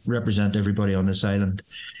represent everybody on this island.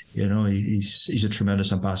 He's a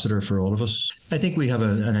tremendous ambassador for all of us. I think we have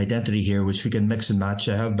an identity here which we can mix and match.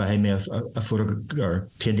 I have behind me a photograph or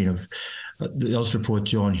painting of the Ulster poet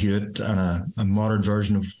John Hewitt, and a modern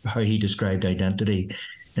version of how he described identity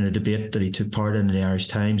in a debate that he took part in the Irish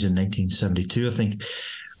Times in 1972, I think.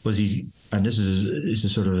 And this is a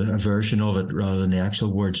sort of a version of it rather than the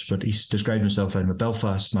actual words, but he's described himself, I'm a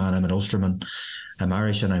Belfast man, I'm an Ulsterman, I'm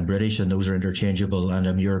Irish and I'm British, and those are interchangeable, and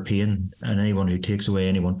I'm European, and anyone who takes away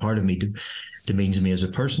any one part of me demeans me as a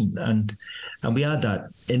person. And we add that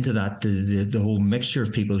into that the whole mixture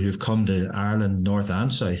of people who've come to Ireland, north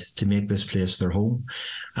and south, to make this place their home.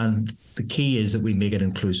 And the key is that we make it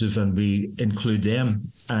inclusive and we include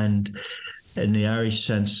them. And in the Irish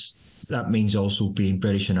sense, that means also being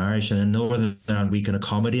British and Irish, and in Northern Ireland we can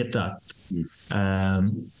accommodate that.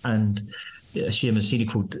 And Seamus Heaney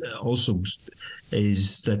quote also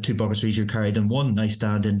is that two buckets are easier carried than one. I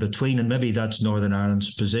stand in between, and maybe that's Northern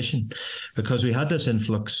Ireland's position, because we had this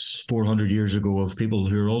influx 400 years ago of people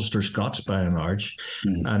who are Ulster Scots by and large,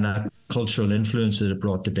 and that cultural influence that it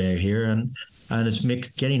brought to bear here, and it's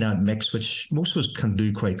getting that mix, which most of us can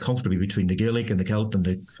do quite comfortably between the Gaelic and the Celt and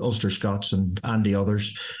the Ulster Scots and the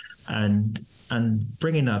others. And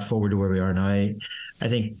bringing that forward to where we are now, I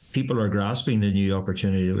think people are grasping the new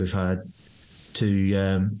opportunity that we've had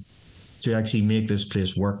to actually make this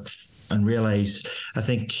place work and realise. I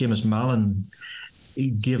think Seamus Mallon,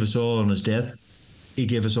 he gave us all on his death. He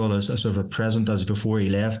gave us all a sort of a present as before he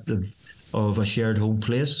left of a shared home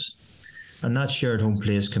place. And that shared home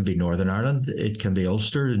place can be Northern Ireland, it can be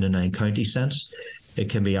Ulster in the 9-county sense, it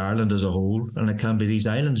can be Ireland as a whole, and it can be these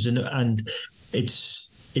islands. And it's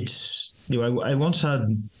I once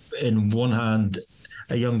had in one hand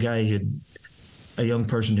a young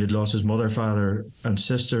person who'd lost his mother, father, and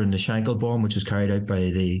sister in the Shankill bomb, which was carried out by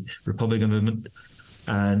the Republican movement.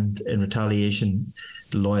 And in retaliation,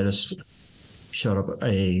 the loyalists shot up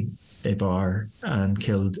a bar and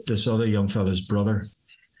killed this other young fella's brother.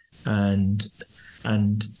 And I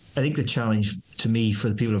think the challenge to me for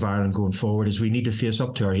the people of Ireland going forward is we need to face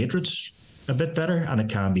up to our hatreds a bit better, and it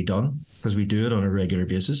can be done because we do it on a regular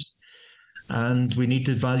basis. And we need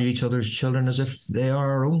to value each other's children as if they are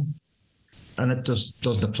our own. And it just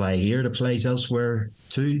doesn't apply here; it applies elsewhere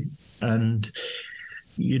too. And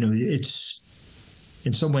it's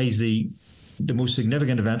in some ways the most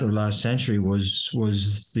significant event of the last century was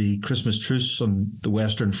the Christmas truce on the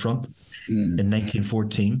Western Front in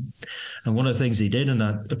 1914. And one of the things they did on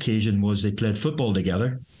that occasion was they played football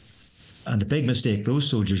together. And the big mistake those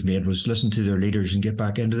soldiers made was listen to their leaders and get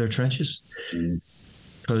back into their trenches,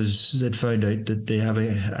 because they'd found out that they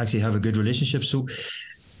actually have a good relationship. So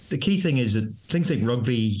the key thing is that things like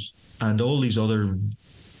rugby and all these other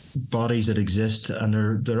bodies that exist,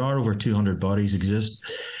 and there are over 200 bodies exist,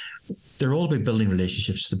 they're all about building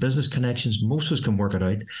relationships. The business connections, most of us can work it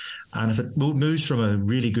out. And if it moves from a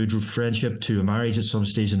really good friendship to a marriage at some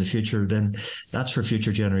stage in the future, then that's for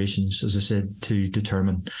future generations, as I said, to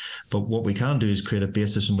determine. But what we can do is create a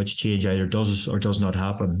basis in which change either does or does not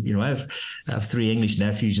happen. I have 3 English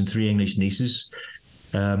nephews and 3 English nieces.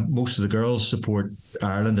 Most of the girls support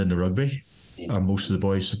Ireland in the rugby, and most of the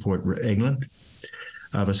boys support England.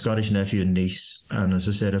 I have a Scottish nephew and niece, and as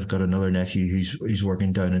I said, I've got another nephew who's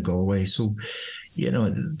working down in Galway. So,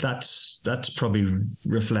 that's probably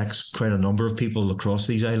reflects quite a number of people across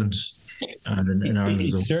these islands. And in Ireland,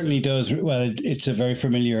 it certainly does. Well, it's a very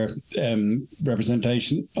familiar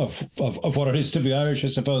representation of what it is to be Irish, I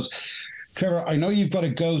suppose. Trevor, I know you've got to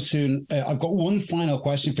go soon. I've got one final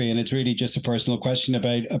question for you, and it's really just a personal question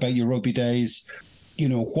about your rugby days.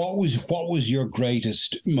 What was your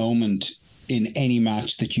greatest moment in any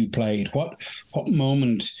match that you played? What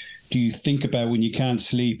moment do you think about when you can't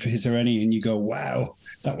sleep? Is there any and you go, wow,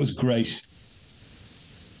 that was great?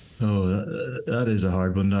 Oh, that is a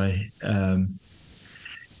hard one now.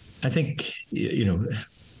 I think,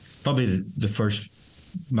 probably the first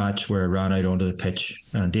match where I ran out onto the pitch,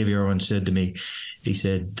 and Davy Irwin said to me, he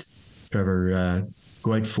said, Trevor,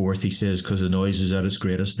 go out fourth, he says, because the noise is at its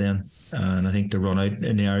greatest then. And I think the run out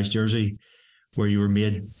in the Irish jersey, where you were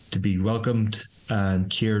made to be welcomed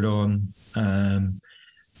and cheered on,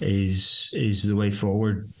 is the way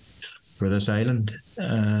forward for this island.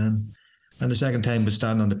 And the second time was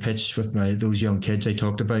standing on the pitch with those young kids I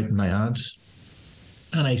talked about in my hands.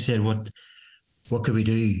 And I said, what could we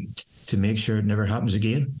do to make sure it never happens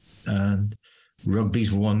again? And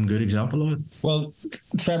rugby's one good example of it. Well,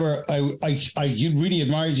 Trevor, I really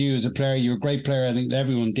admired you as a player. You're a great player. I think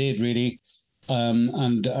everyone did, really.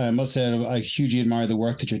 And I must say, I hugely admire the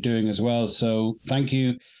work that you're doing as well. So thank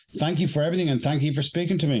you. Thank you for everything, and thank you for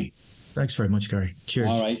speaking to me. Thanks very much, Gary. Cheers.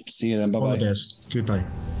 All right. See you then. Bye-bye. All the best. Goodbye.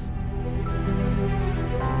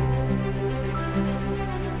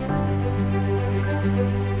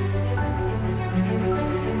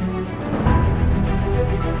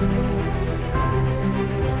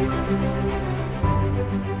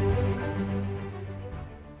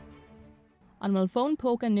 An bhfuil phone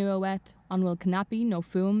póca nua wet, an bhfuil cnapi nó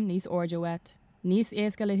fum níos orja wet. Níos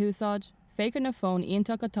éasca le húsáid, féicar na phone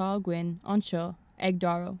ionach atá gcuin anseo ag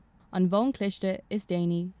daro. An bhón cliste is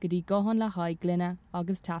déine go dtí gohan le haid gline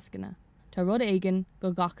agus tascana. Tá rud éigean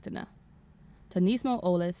go gachtainna. Tá níos mó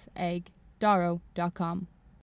ólas ag daro.com.